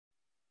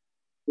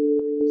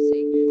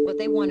What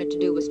they wanted to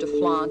do was to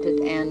flaunt it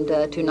and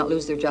to not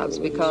lose their jobs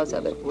because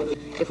of it.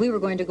 If we were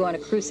going to go on a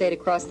crusade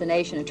across the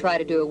nation and try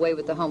to do away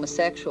with the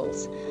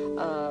homosexuals,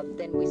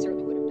 then we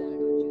certainly would have done it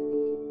on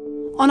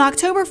June. On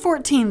October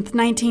 14th,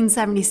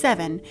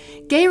 1977,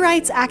 gay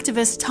rights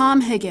activist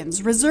Thom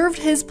Higgins reserved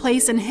his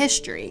place in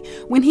history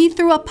when he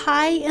threw a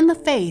pie in the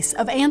face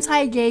of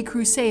anti-gay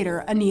crusader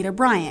Anita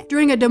Bryant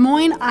during a Des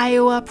Moines,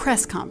 Iowa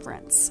press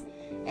conference.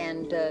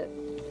 And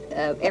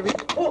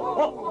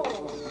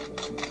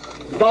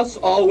Thus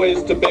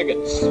always to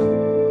bigots.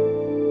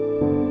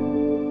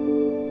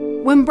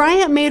 When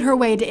Bryant made her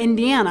way to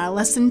Indiana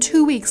less than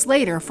 2 weeks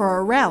later for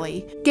a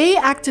rally, gay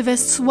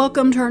activists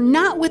welcomed her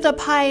not with a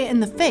pie in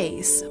the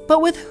face,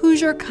 but with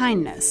Hoosier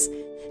kindness.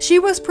 She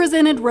was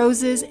presented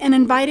roses and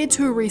invited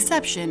to a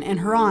reception in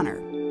her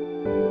honor.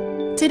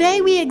 Today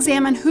we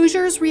examine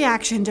Hoosiers'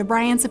 reaction to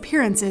Bryant's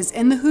appearances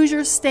in the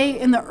Hoosier state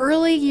in the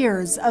early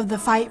years of the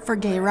fight for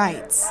gay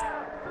rights.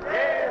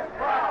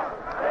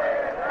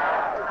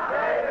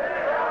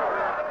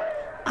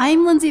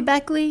 I'm Lindsay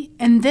Beckley,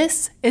 and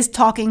this is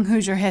Talking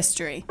Hoosier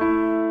History.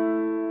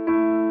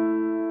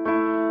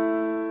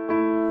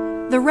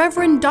 The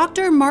Reverend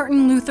Dr.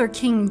 Martin Luther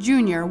King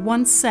Jr.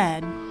 once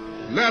said,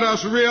 "Let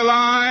us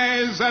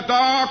realize that the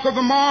arc of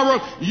the moral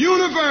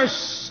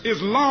universe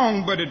is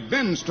long, but it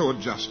bends toward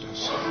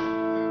justice."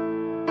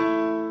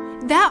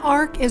 That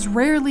arc is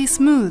rarely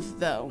smooth,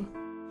 though.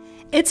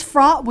 It's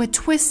fraught with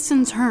twists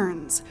and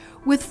turns,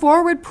 with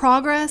forward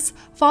progress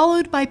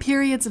followed by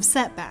periods of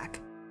setback.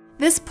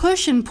 This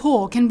push and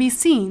pull can be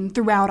seen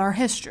throughout our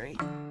history.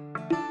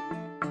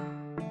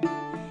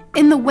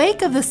 In the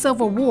wake of the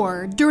Civil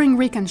War, during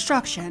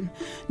Reconstruction,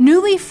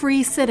 newly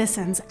free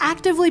citizens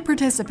actively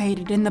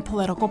participated in the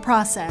political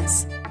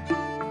process.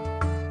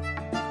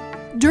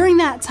 During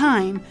that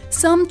time,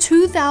 some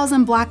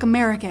 2,000 Black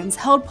Americans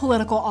held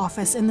political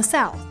office in the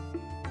South.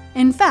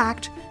 In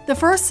fact, the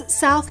first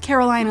South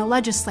Carolina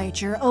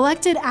legislature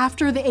elected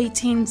after the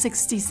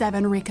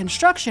 1867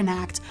 Reconstruction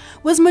Act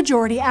was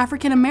majority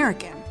African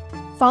American.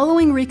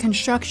 Following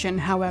Reconstruction,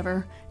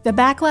 however, the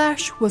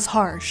backlash was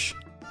harsh.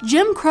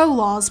 Jim Crow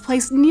laws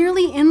placed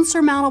nearly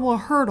insurmountable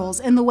hurdles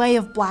in the way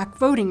of Black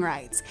voting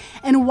rights,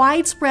 and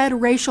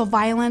widespread racial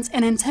violence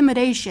and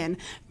intimidation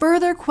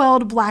further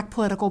quelled Black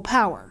political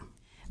power.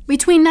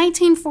 Between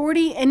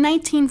 1940 and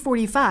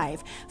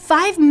 1945,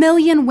 5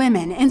 million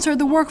women entered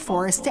the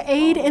workforce to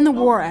aid in the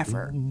war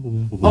effort.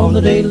 All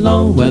the day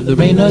long, where the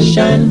rain or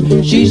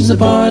shine, she's a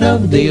part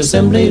of the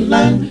assembly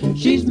line.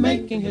 She's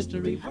making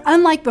history.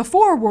 Unlike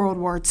before World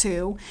War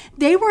II,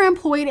 they were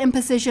employed in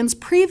positions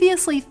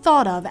previously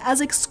thought of as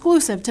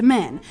exclusive to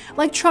men,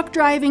 like truck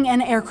driving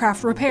and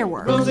aircraft repair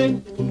work.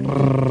 Rosie,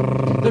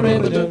 the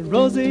riveter,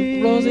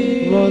 Rosie,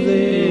 Rosie,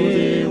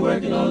 Rosie,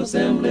 working on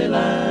assembly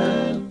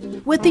line.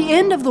 With the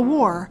end of the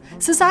war,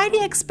 society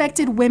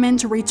expected women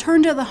to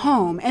return to the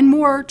home in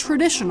more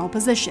traditional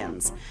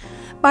positions.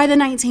 By the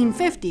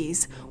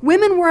 1950s,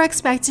 women were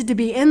expected to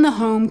be in the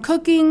home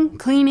cooking,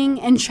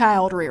 cleaning, and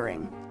child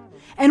rearing.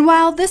 And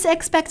while this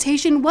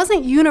expectation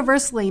wasn't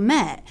universally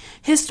met,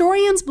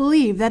 historians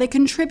believe that it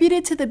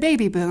contributed to the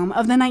baby boom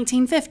of the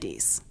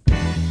 1950s.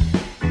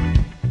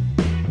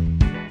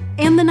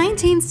 And the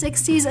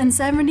 1960s and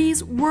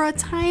 70s were a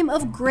time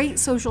of great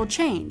social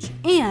change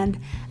and,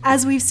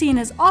 as we've seen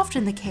is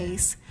often the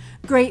case,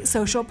 great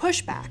social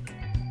pushback.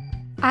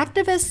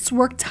 Activists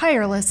worked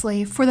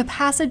tirelessly for the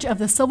passage of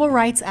the Civil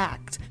Rights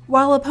Act,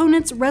 while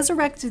opponents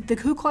resurrected the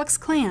Ku Klux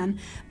Klan,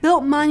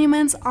 built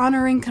monuments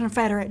honoring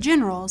Confederate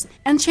generals,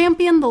 and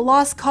championed the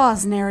lost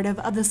cause narrative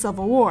of the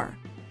Civil War.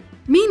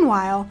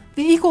 Meanwhile,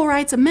 the Equal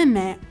Rights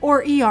Amendment,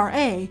 or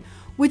ERA,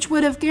 which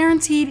would have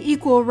guaranteed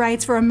equal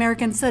rights for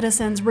American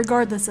citizens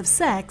regardless of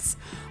sex,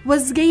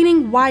 was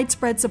gaining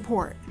widespread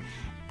support.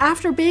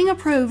 After being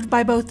approved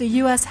by both the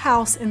U.S.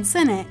 House and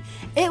Senate,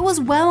 it was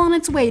well on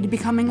its way to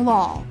becoming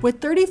law,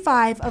 with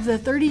 35 of the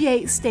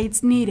 38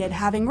 states needed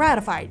having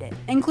ratified it,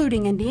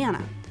 including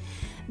Indiana.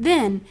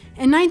 Then,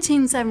 in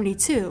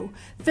 1972,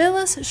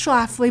 Phyllis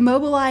Schlafly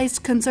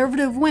mobilized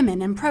conservative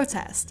women in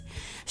protest.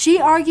 She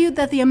argued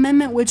that the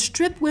amendment would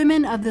strip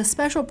women of the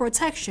special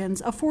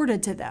protections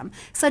afforded to them,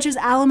 such as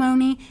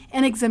alimony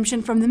and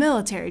exemption from the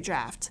military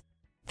draft.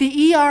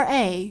 The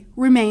ERA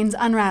remains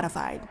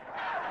unratified.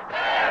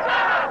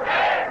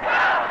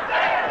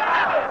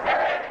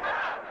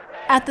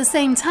 At the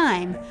same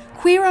time,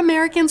 queer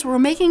Americans were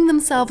making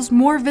themselves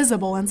more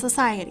visible in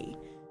society.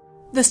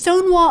 The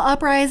Stonewall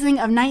Uprising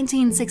of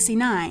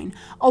 1969,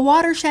 a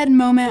watershed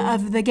moment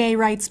of the gay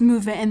rights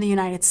movement in the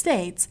United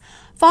States,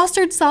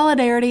 fostered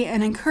solidarity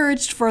and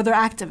encouraged further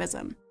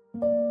activism.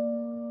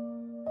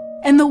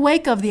 In the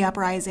wake of the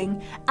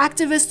uprising,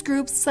 activist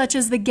groups such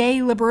as the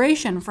Gay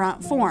Liberation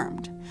Front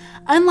formed.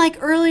 Unlike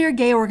earlier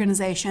gay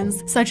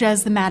organizations, such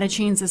as the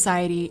Mattachine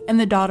Society and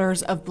the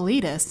Daughters of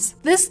Bilitis,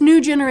 this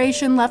new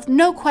generation left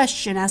no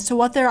question as to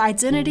what their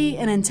identity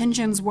and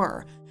intentions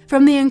were,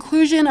 from the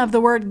inclusion of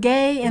the word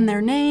gay in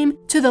their name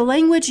to the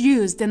language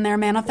used in their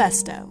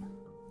manifesto.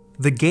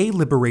 The Gay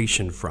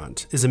Liberation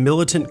Front is a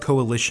militant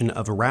coalition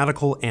of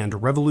radical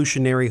and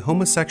revolutionary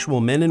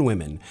homosexual men and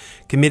women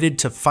committed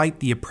to fight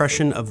the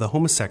oppression of the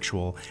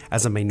homosexual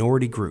as a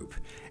minority group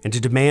and to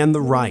demand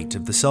the right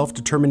of the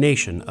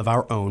self-determination of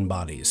our own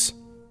bodies.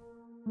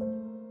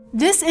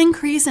 This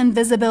increase in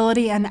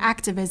visibility and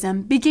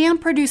activism began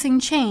producing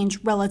change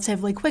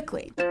relatively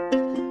quickly.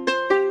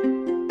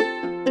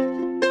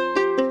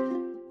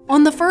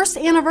 On the first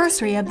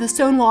anniversary of the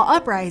Stonewall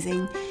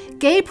Uprising,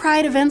 gay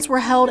pride events were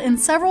held in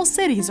several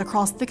cities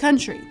across the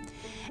country.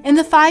 In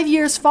the 5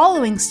 years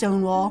following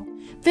Stonewall,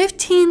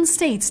 15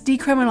 states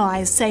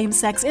decriminalized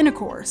same-sex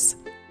intercourse.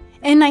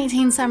 In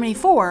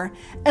 1974,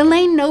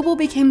 Elaine Noble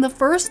became the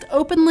first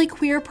openly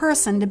queer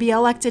person to be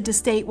elected to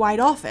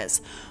statewide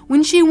office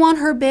when she won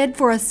her bid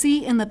for a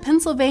seat in the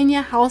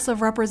Pennsylvania House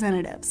of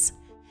Representatives.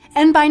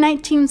 And by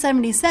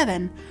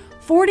 1977,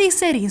 40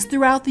 cities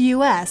throughout the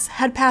U.S.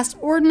 had passed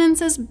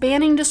ordinances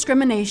banning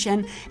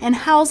discrimination in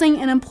housing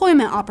and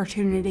employment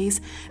opportunities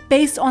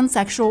based on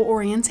sexual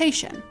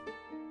orientation.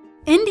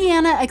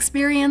 Indiana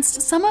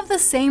experienced some of the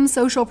same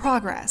social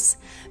progress.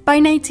 By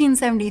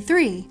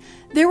 1973,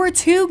 there were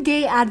 2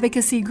 gay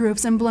advocacy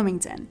groups in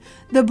Bloomington,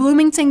 the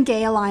Bloomington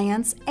Gay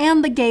Alliance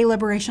and the Gay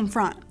Liberation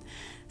Front.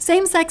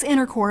 Same-sex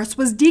intercourse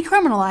was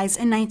decriminalized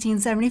in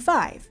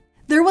 1975.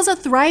 There was a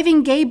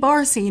thriving gay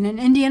bar scene in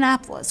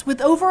Indianapolis with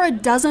over a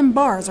dozen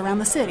bars around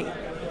the city.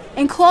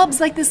 And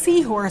clubs like the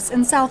Seahorse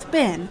in South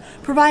Bend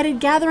provided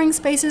gathering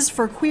spaces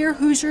for queer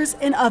Hoosiers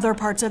in other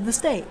parts of the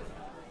state.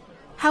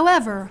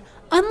 However,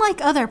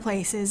 unlike other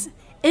places,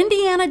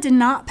 Indiana did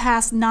not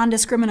pass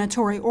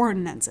non-discriminatory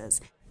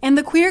ordinances, and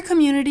the queer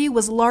community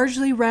was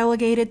largely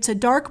relegated to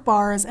dark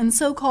bars and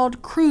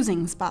so-called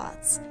cruising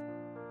spots.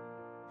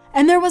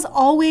 And there was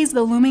always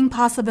the looming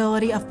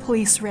possibility of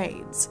police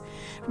raids.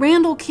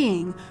 Randall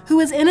King, who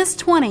was in his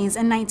 20s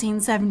in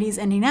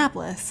 1970s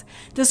Indianapolis,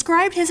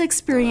 described his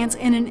experience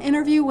in an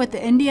interview with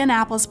the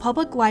Indianapolis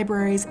Public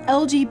Library's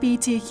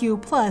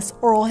LGBTQ+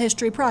 Oral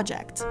History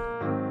Project.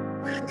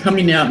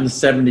 Coming out in the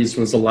 70s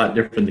was a lot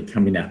different than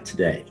coming out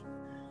today.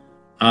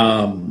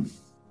 In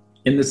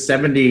the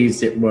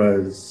 70s, it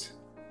was,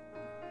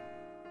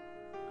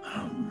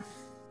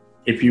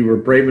 if you were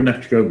brave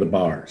enough to go to the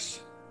bars,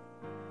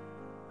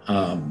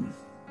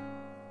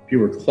 if you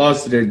were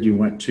closeted, you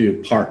went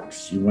to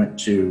parks, you went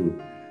to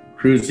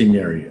cruising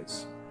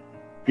areas.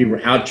 If you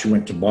were out, you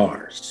went to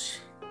bars.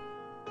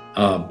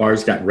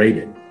 Bars got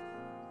raided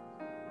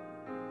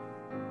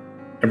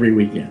every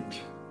weekend.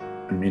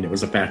 I mean, it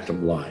was a fact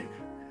of life.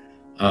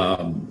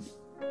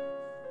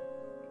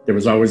 There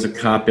was always a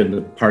cop in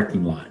the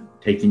parking lot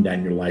taking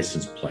down your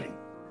license plate.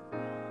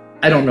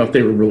 I don't know if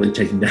they were really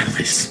taking down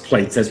license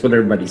plates, that's what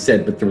everybody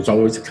said, but there was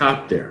always a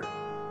cop there.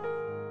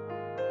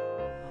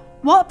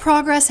 What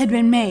progress had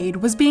been made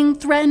was being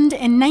threatened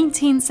in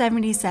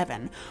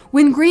 1977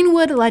 when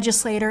Greenwood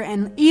legislator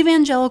and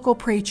evangelical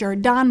preacher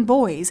Don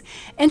Boys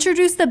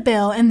introduced a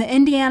bill in the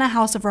Indiana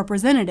House of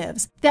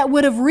Representatives that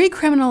would have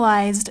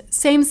recriminalized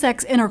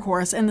same-sex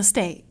intercourse in the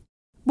state.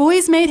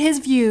 Boys made his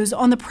views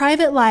on the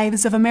private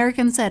lives of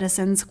American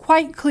citizens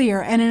quite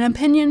clear in an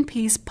opinion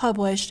piece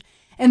published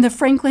in the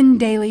Franklin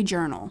Daily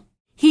Journal.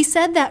 He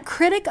said that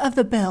critic of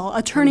the bill,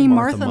 attorney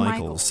Martha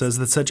Michaels, says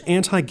that such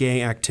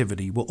anti-gay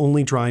activity will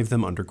only drive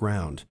them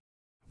underground.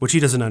 What she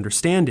doesn't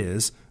understand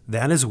is,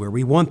 that is where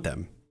we want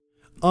them.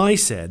 I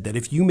said that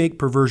if you make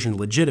perversion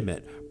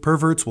legitimate,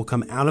 perverts will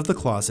come out of the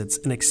closets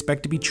and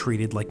expect to be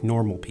treated like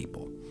normal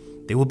people.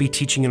 They will be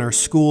teaching in our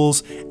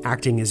schools,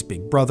 acting as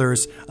big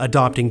brothers,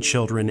 adopting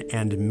children,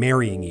 and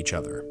marrying each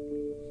other.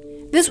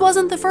 This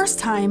wasn't the first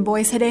time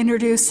Boyce had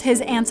introduced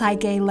his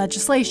anti-gay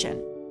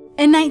legislation.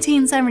 In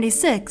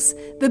 1976,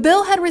 the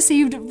bill had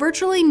received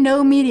virtually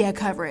no media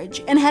coverage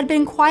and had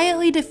been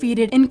quietly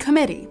defeated in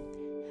committee.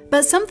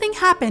 But something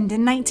happened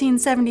in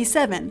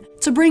 1977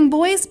 to bring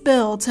Boyce's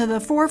bill to the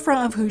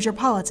forefront of Hoosier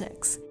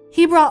politics.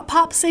 He brought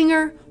pop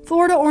singer,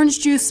 Florida Orange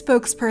Juice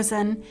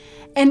spokesperson,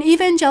 and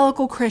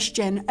evangelical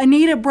Christian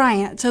Anita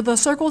Bryant to the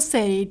Circle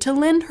City to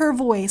lend her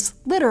voice,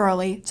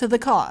 literally, to the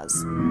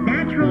cause.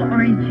 Natural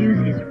orange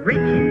juice is rich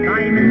in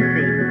vitamin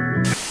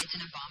C. It's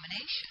an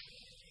abomination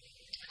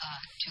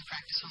to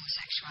practice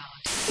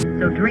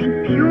homosexuality. So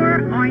drink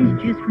pure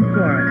orange juice from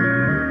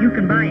Florida. You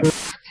can buy it.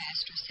 Our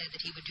pastor said that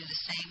he would do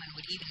the same and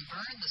would even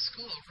burn the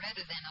school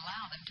rather than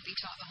allow them to be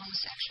taught by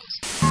homosexuals.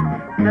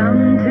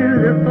 Come to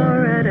the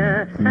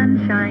Florida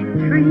Sunshine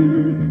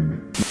Tree.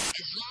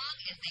 As long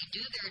as they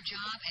do their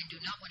job and do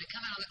not want to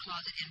come out of the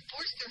closet and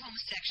force their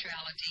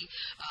homosexuality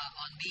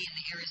on me in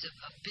the areas of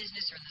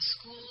business or in the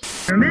schools.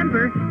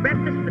 Remember,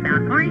 breakfast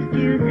without orange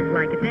juice is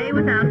like a day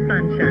without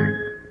sunshine.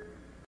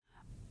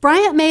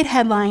 Bryant made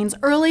headlines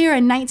earlier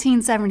in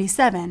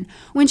 1977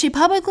 when she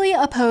publicly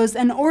opposed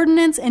an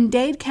ordinance in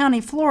Dade County,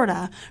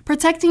 Florida,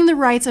 protecting the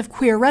rights of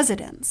queer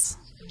residents.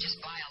 Just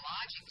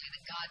biologically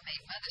that God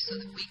made mothers so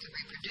that we could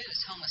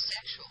reproduce.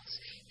 Homosexuals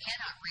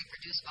cannot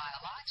reproduce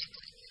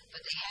biologically,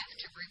 but they have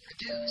to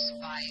reproduce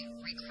by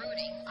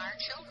recruiting our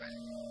children.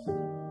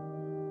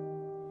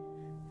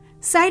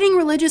 Citing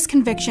religious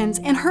convictions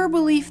and her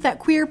belief that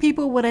queer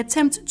people would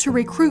attempt to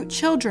recruit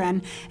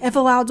children if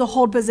allowed to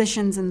hold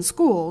positions in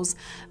schools,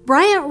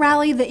 Bryant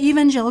rallied the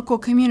evangelical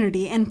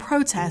community in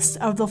protest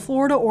of the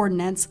Florida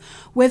ordinance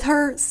with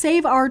her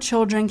Save Our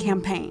Children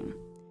campaign.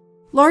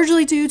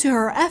 Largely due to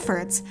her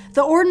efforts,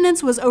 the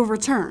ordinance was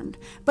overturned,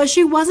 but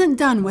she wasn't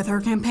done with her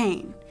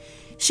campaign.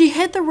 She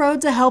hit the road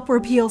to help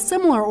repeal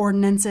similar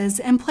ordinances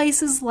in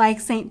places like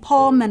St.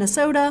 Paul,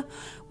 Minnesota,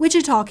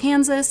 Wichita,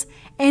 Kansas,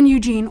 and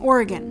Eugene,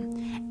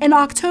 Oregon. In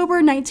October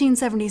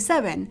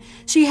 1977,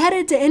 she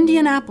headed to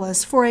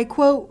Indianapolis for a,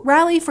 quote,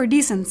 rally for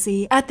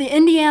decency at the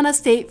Indiana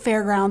State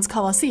Fairgrounds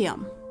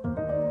Coliseum.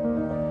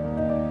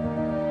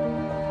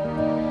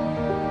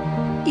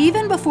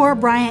 Even before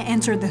Bryant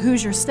entered the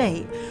Hoosier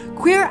state,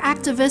 queer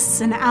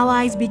activists and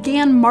allies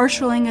began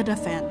marshaling a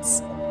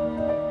defense.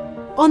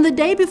 On the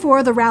day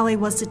before the rally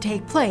was to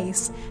take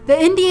place,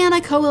 the Indiana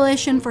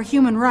Coalition for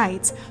Human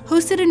Rights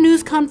hosted a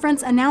news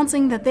conference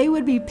announcing that they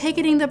would be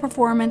picketing the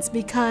performance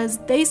because,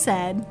 they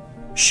said,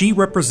 "She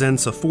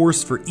represents a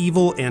force for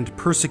evil and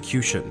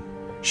persecution.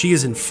 She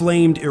has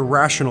inflamed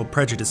irrational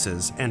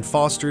prejudices and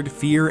fostered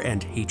fear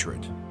and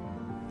hatred."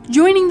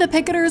 Joining the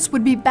picketers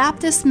would be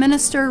Baptist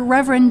minister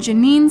Reverend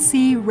Janine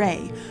C.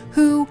 Ray,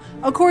 who,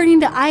 according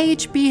to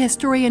IHB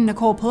historian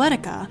Nicole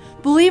Poletika,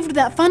 believed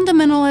that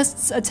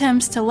fundamentalists'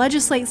 attempts to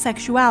legislate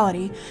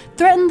sexuality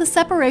threatened the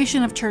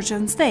separation of church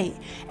and state,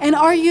 and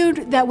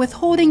argued that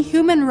withholding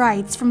human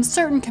rights from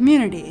certain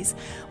communities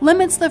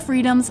limits the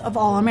freedoms of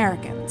all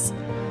Americans.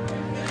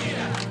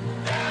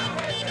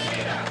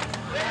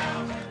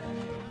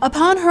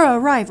 Upon her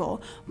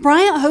arrival,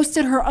 Bryant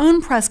hosted her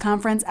own press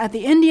conference at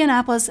the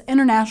Indianapolis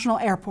International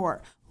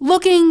Airport,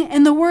 looking,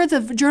 in the words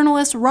of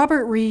journalist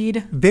Robert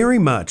Reed, very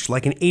much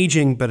like an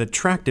aging but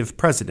attractive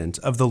president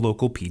of the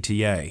local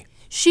PTA.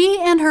 She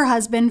and her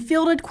husband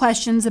fielded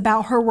questions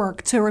about her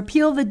work to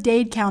repeal the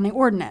Dade County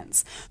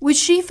Ordinance, which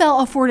she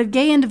felt afforded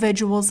gay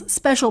individuals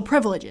special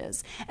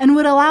privileges and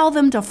would allow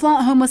them to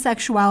flaunt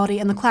homosexuality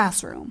in the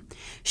classroom.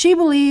 She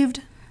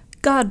believed,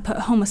 God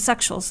put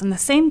homosexuals in the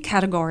same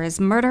category as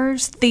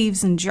murderers,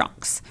 thieves, and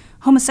drunks.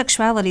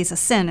 Homosexuality is a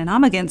sin, and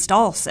I'm against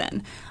all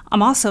sin.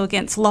 I'm also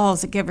against laws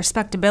that give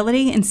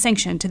respectability and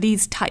sanction to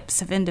these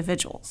types of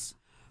individuals.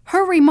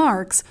 Her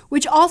remarks,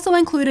 which also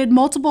included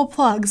multiple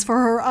plugs for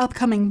her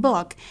upcoming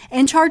book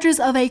and charges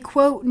of a,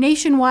 quote,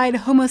 nationwide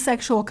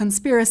homosexual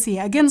conspiracy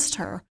against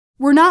her,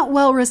 were not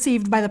well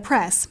received by the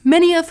press,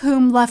 many of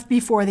whom left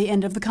before the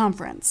end of the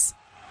conference.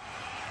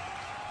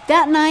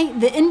 That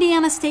night, the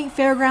Indiana State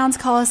Fairgrounds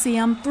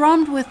Coliseum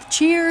thrummed with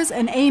cheers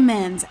and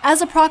amens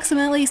as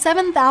approximately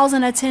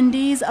 7,000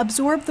 attendees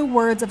absorbed the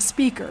words of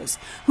speakers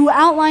who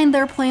outlined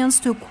their plans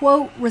to,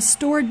 quote,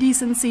 restore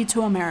decency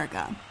to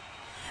America.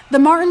 The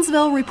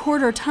Martinsville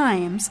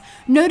Reporter-Times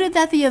noted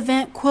that the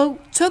event,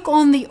 quote, took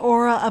on the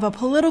aura of a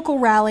political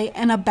rally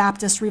and a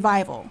Baptist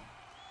revival.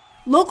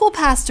 Local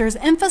pastors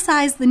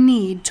emphasized the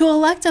need to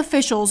elect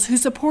officials who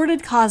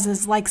supported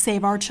causes like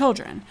Save Our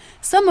Children,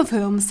 some of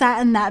whom sat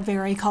in that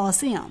very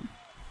Coliseum.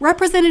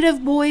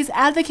 Representative Boyes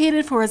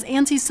advocated for his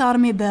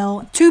anti-sodomy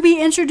bill to be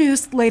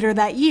introduced later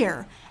that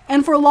year,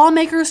 and for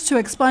lawmakers to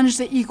expunge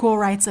the Equal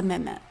Rights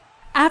Amendment.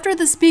 After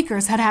the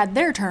speakers had had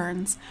their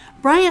turns,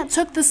 Bryant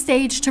took the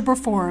stage to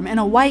perform in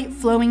a white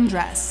flowing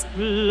dress.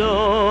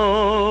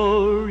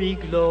 Glory,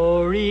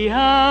 glory,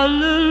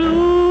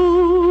 hallelujah.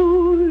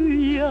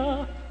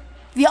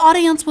 The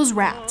audience was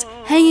rapt,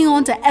 hanging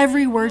on to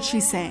every word she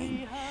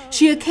sang.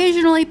 She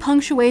occasionally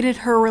punctuated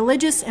her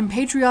religious and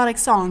patriotic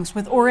songs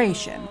with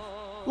oration,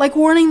 like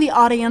warning the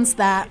audience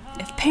that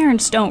if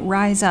parents don't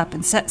rise up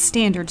and set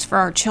standards for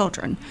our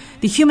children,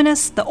 the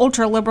humanists, the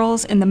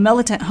ultra-liberals, and the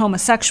militant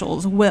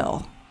homosexuals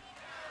will.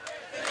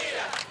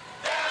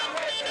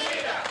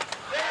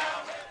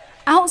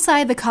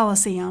 Outside the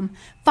Coliseum,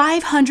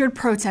 500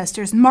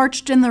 protesters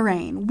marched in the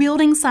rain,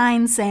 wielding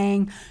signs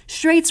saying,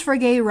 "Straights for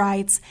gay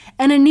rights,"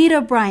 and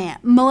 "Anita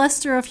Bryant,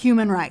 molester of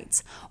human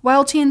rights,"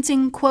 while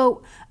chanting,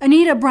 quote,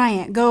 "Anita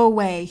Bryant, go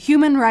away,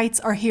 human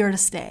rights are here to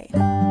stay."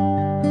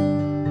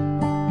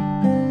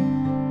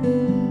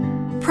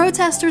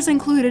 Protesters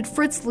included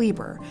Fritz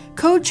Lieber,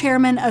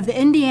 co-chairman of the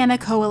Indiana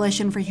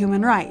Coalition for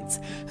Human Rights,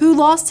 who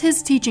lost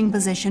his teaching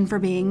position for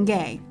being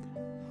gay.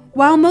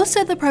 While most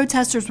of the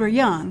protesters were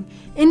young,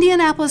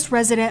 Indianapolis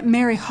resident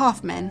Mary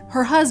Hoffman,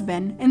 her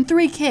husband, and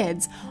 3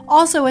 kids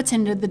also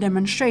attended the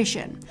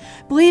demonstration,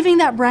 believing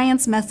that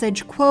Bryant's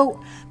message, quote,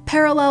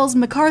 parallels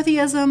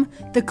McCarthyism,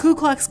 the Ku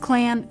Klux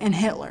Klan, and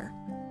Hitler.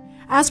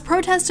 As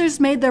protesters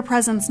made their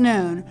presence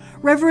known,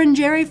 Reverend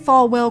Jerry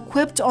Falwell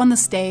quipped on the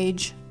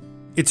stage,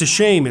 "It's a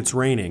shame it's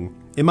raining.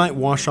 It might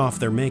wash off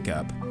their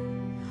makeup."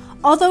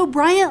 Although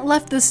Bryant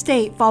left the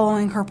state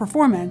following her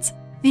performance,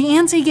 the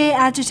anti-gay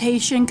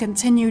agitation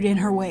continued in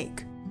her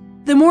wake.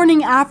 The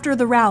morning after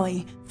the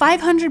rally,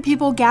 500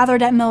 people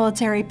gathered at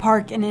Military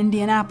Park in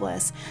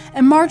Indianapolis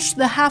and marched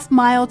the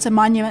half-mile to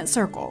Monument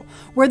Circle,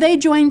 where they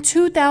joined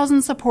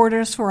 2,000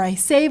 supporters for a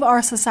Save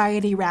Our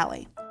Society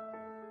rally.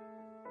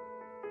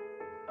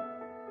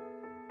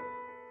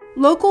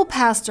 Local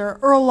pastor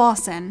Earl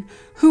Lawson,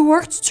 who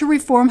worked to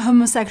reform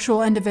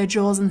homosexual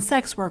individuals and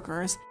sex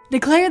workers,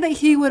 declared that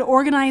he would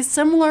organize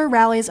similar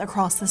rallies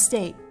across the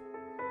state.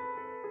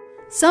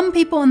 Some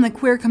people in the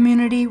queer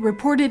community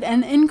reported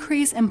an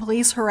increase in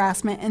police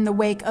harassment in the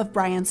wake of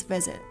Bryant's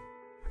visit.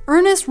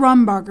 Ernest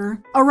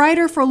Rumbarger, a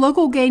writer for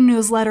local gay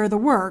newsletter The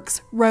Works,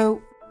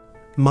 wrote,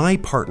 "My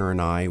partner and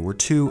I were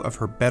two of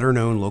her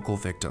better-known local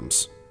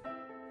victims.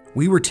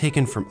 We were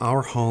taken from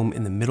our home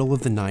in the middle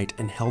of the night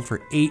and held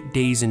for 8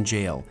 days in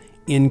jail,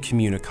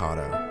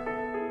 incommunicado."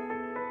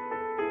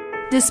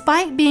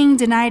 Despite being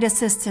denied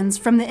assistance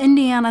from the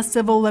Indiana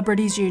Civil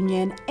Liberties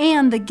Union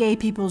and the Gay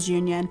People's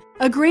Union,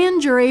 a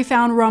grand jury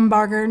found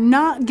Rumbarger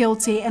not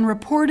guilty and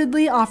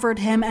reportedly offered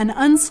him an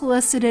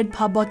unsolicited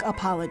public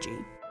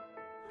apology.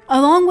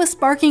 Along with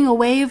sparking a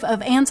wave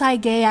of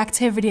anti-gay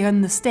activity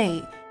in the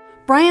state,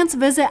 Bryant's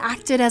visit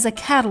acted as a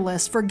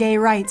catalyst for gay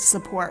rights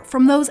support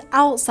from those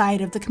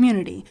outside of the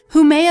community,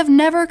 who may have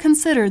never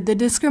considered the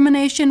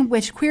discrimination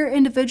which queer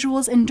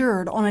individuals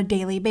endured on a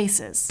daily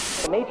basis.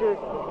 The major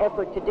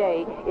effort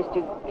today is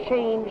to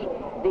change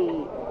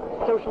the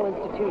social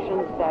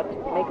institutions that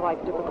make life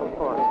difficult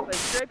for us. If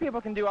straight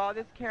people can do all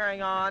this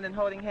carrying on and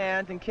holding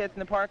hands and kids in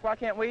the park, why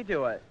can't we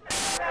do it?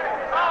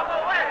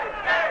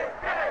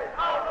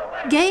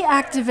 Gay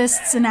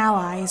activists and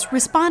allies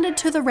responded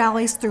to the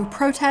rallies through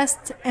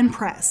protests and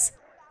press.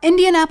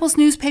 Indianapolis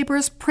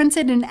newspapers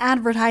printed an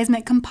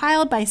advertisement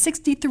compiled by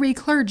 63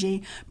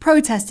 clergy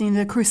protesting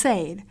the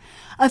Crusade.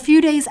 A few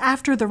days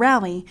after the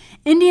rally,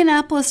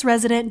 Indianapolis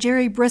resident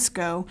Jerry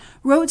Briscoe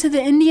wrote to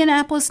the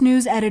Indianapolis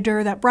News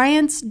editor that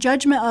Bryant's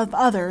judgment of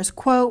others,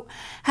 quote,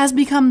 has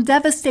become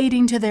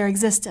devastating to their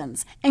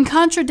existence and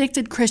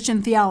contradicted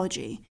Christian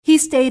theology. He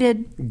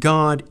stated,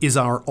 "God is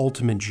our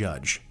ultimate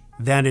judge."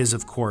 That is,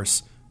 of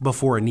course,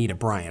 before Anita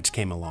Bryant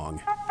came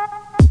along.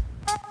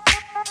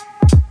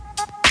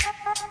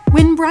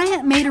 When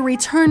Bryant made a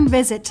return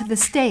visit to the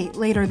state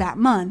later that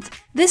month,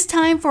 this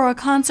time for a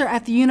concert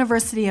at the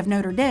University of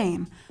Notre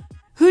Dame,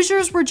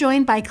 Hoosiers were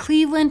joined by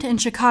Cleveland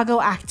and Chicago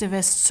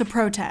activists to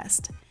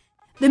protest.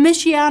 The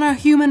Michiana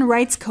Human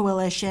Rights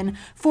Coalition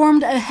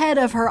formed ahead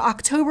of her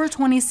October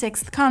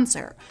 26th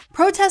concert.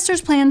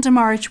 Protesters planned to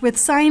march with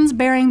signs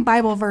bearing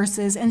Bible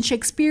verses and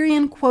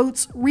Shakespearean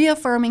quotes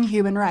reaffirming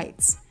human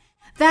rights.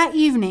 That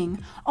evening,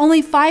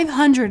 only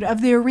 500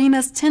 of the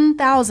arena's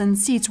 10,000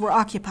 seats were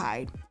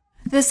occupied.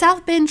 The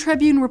South Bend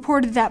Tribune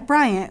reported that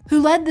Bryant,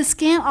 who led the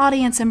scant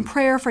audience in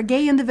prayer for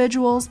gay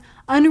individuals,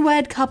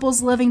 unwed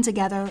couples living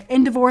together,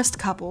 and divorced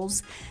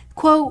couples,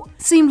 quote,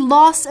 seemed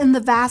lost in the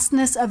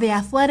vastness of the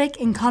athletic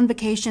and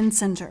convocation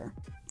center.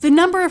 The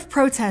number of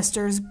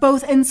protesters,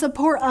 both in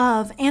support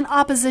of and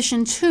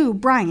opposition to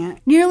Bryant,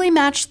 nearly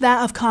matched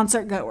that of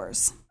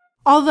concert-goers.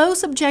 Although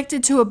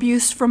subjected to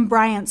abuse from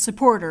Bryant's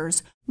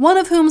supporters, one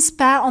of whom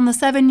spat on the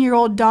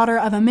 7-year-old daughter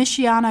of a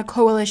Michiana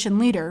coalition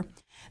leader,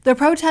 the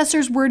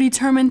protesters were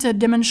determined to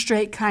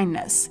demonstrate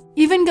kindness,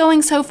 even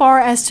going so far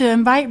as to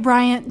invite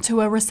Bryant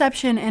to a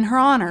reception in her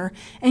honor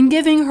and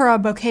giving her a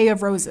bouquet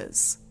of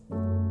roses.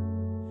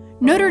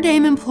 Notre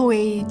Dame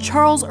employee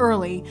Charles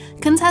Early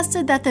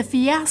contested that the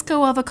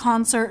fiasco of a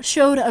concert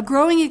showed a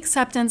growing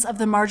acceptance of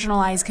the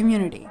marginalized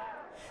community.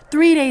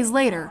 3 days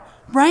later,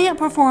 Bryant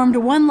performed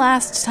one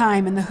last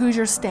time in the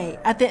Hoosier state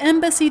at the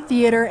Embassy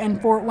Theater in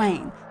Fort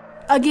Wayne,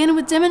 again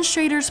with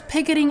demonstrators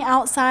picketing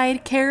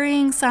outside,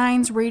 carrying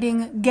signs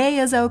reading "Gay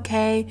is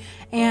okay"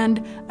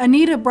 and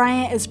 "Anita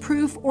Bryant is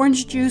proof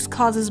orange juice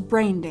causes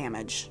brain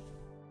damage."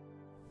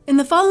 In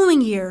the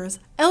following years,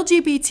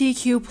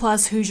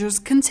 LGBTQ+ Hoosiers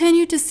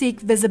continued to seek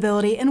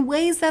visibility in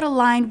ways that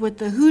aligned with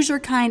the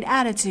Hoosier-kind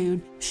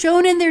attitude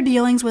shown in their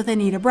dealings with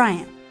Anita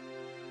Bryant.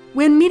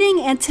 When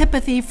meeting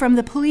antipathy from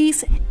the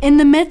police in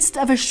the midst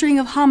of a string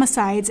of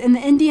homicides in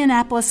the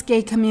Indianapolis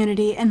gay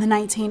community in the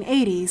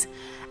 1980s,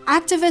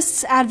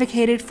 activists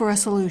advocated for a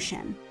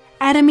solution.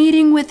 At a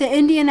meeting with the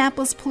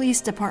Indianapolis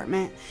Police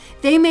Department,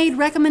 they made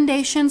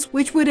recommendations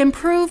which would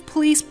improve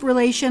police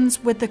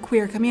relations with the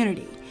queer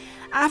community.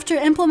 After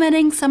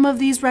implementing some of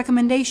these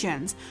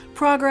recommendations,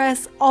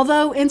 progress,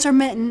 although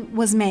intermittent,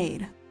 was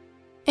made.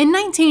 In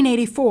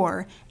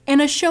 1984,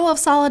 in a show of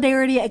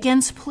solidarity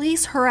against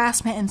police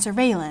harassment and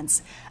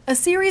surveillance, a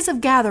series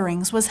of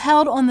gatherings was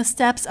held on the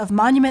steps of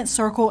Monument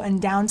Circle in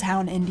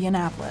downtown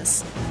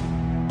Indianapolis.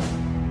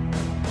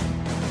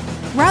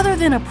 Rather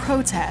than a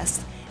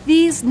protest,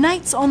 these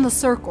Nights on the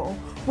Circle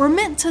were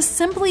meant to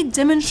simply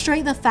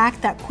demonstrate the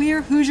fact that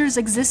queer Hoosiers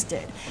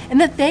existed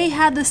and that they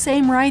had the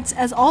same rights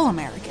as all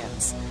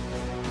Americans.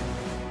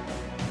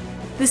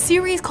 The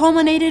series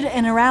culminated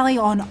in a rally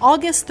on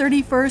August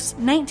 31st,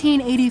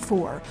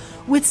 1984,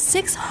 with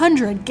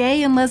 600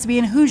 gay and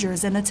lesbian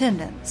Hoosiers in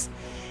attendance.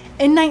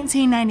 In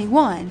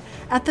 1991,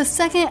 at the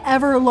second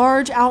ever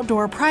large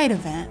outdoor pride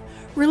event,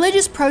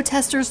 religious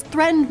protesters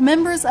threatened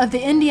members of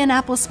the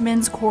Indianapolis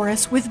Men's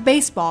Chorus with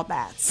baseball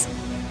bats.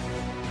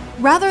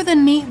 Rather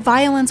than meet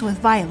violence with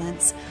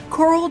violence,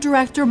 choral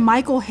director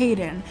Michael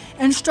Hayden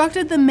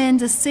instructed the men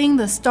to sing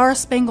the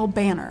Star-Spangled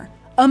Banner,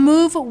 a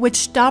move which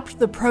stopped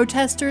the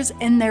protesters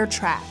in their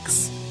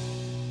tracks.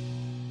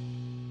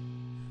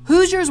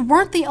 Hoosiers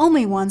weren't the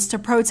only ones to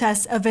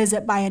protest a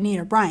visit by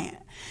Anita Bryant.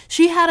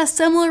 She had a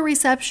similar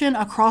reception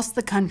across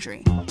the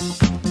country.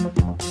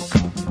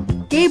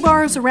 Gay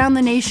bars around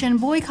the nation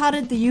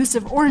boycotted the use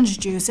of orange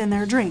juice in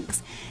their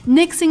drinks,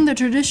 nixing the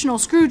traditional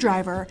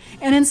screwdriver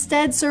and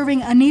instead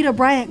serving Anita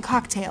Bryant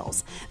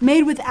cocktails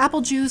made with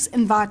apple juice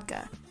and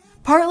vodka.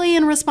 Partly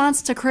in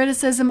response to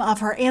criticism of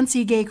her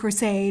anti-gay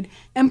crusade,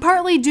 and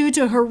partly due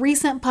to her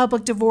recent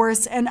public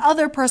divorce and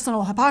other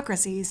personal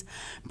hypocrisies,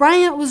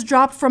 Bryant was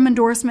dropped from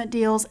endorsement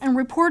deals and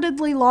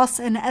reportedly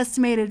lost an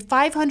estimated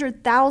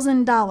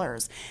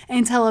 $500,000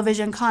 in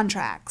television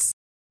contracts.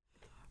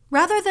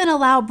 Rather than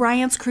allow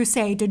Bryant's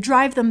crusade to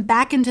drive them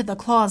back into the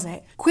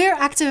closet, queer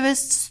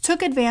activists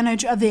took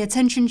advantage of the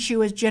attention she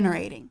was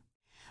generating.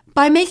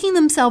 By making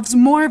themselves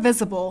more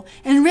visible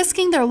and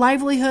risking their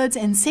livelihoods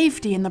and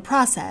safety in the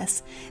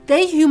process,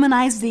 they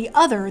humanized the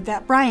other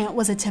that Bryant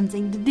was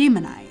attempting to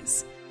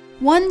demonize.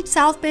 One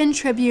South Bend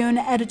Tribune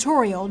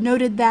editorial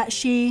noted that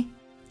she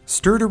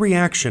stirred a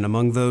reaction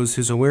among those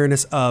whose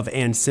awareness of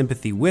and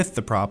sympathy with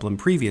the problem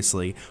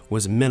previously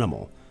was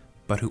minimal,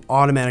 but who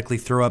automatically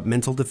throw up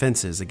mental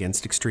defenses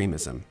against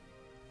extremism.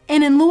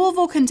 And in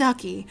Louisville,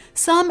 Kentucky,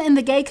 some in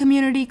the gay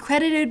community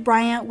credited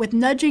Bryant with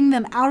nudging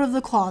them out of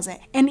the closet,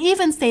 and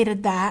even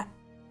stated that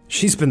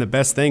she's been the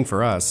best thing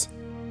for us.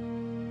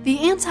 The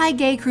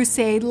anti-gay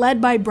crusade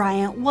led by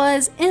Bryant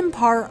was, in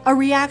part, a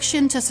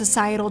reaction to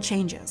societal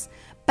changes.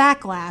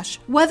 Backlash,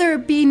 whether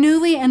it be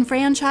newly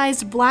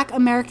enfranchised Black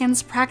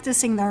Americans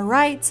practicing their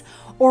rights,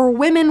 or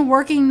women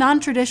working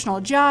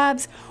non-traditional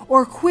jobs,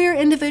 or queer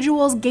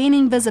individuals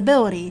gaining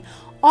visibility,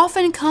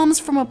 often comes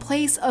from a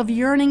place of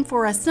yearning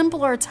for a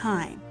simpler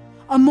time,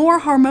 a more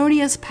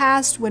harmonious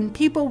past when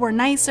people were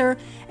nicer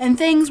and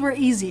things were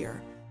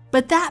easier.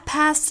 But that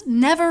past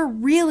never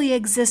really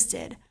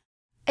existed.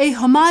 A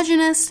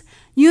homogeneous,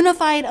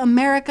 unified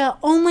America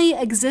only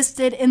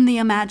existed in the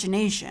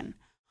imagination.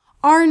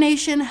 Our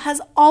nation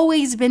has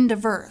always been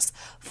diverse,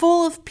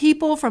 full of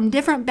people from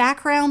different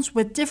backgrounds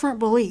with different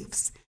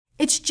beliefs.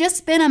 It's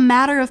just been a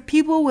matter of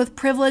people with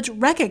privilege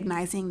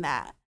recognizing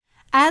that.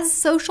 As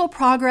social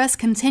progress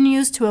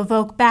continues to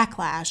evoke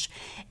backlash,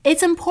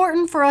 it's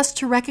important for us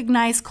to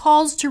recognize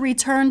calls to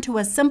return to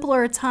a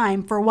simpler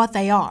time for what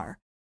they are.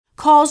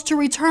 Calls to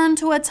return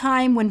to a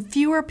time when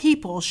fewer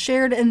people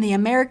shared in the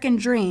American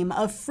dream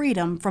of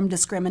freedom from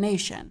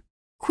discrimination.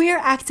 Queer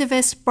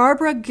activist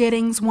Barbara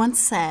Giddings once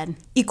said,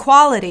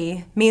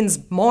 "Equality means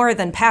more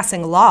than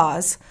passing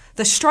laws.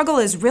 The struggle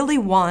is really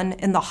won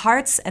in the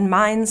hearts and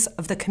minds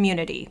of the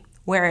community,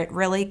 where it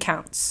really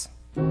counts."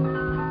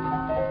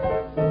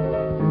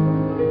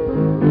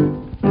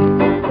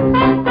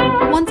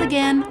 Once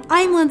again,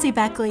 I'm Lindsay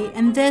Beckley,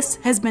 and this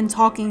has been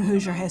Talking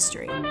Hoosier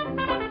History.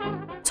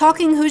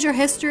 Talking Hoosier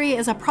History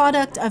is a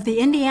product of the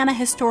Indiana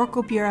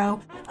Historical Bureau,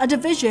 a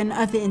division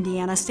of the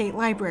Indiana State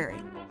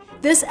Library.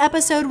 This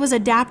episode was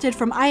adapted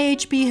from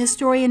IHB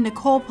historian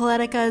Nicole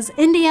Poletika's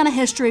Indiana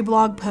history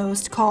blog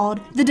post called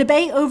The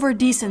Debate Over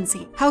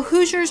Decency: How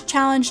Hoosiers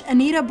Challenged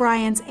Anita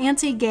Bryant's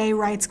Anti-Gay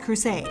Rights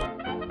Crusade.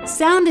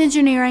 Sound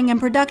engineering and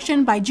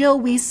production by Jill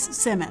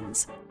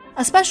Weiss-Simmons.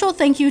 A special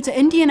thank you to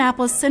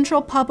Indianapolis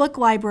Central Public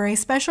Library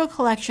Special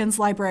Collections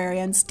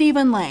librarian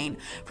Stephen Lane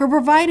for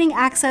providing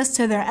access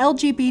to their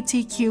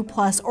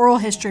LGBTQ+ oral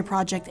history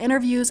project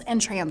interviews and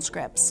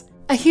transcripts.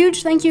 A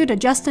huge thank you to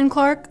Justin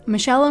Clark,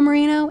 Michelle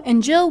Marino,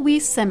 and Jill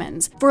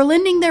Weiss-Simmons for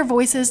lending their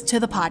voices to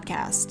the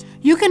podcast.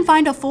 You can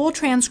find a full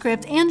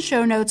transcript and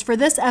show notes for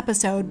this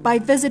episode by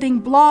visiting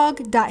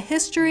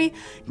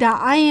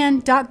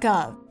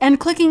blog.history.in.gov and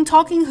clicking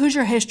Talking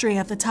Hoosier History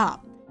at the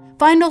top.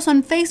 Find us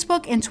on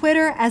Facebook and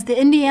Twitter as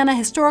the Indiana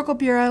Historical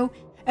Bureau,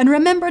 and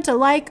remember to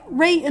like,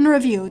 rate, and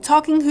review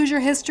Talking Hoosier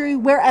History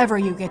wherever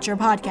you get your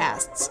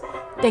podcasts.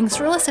 Thanks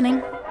for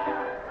listening.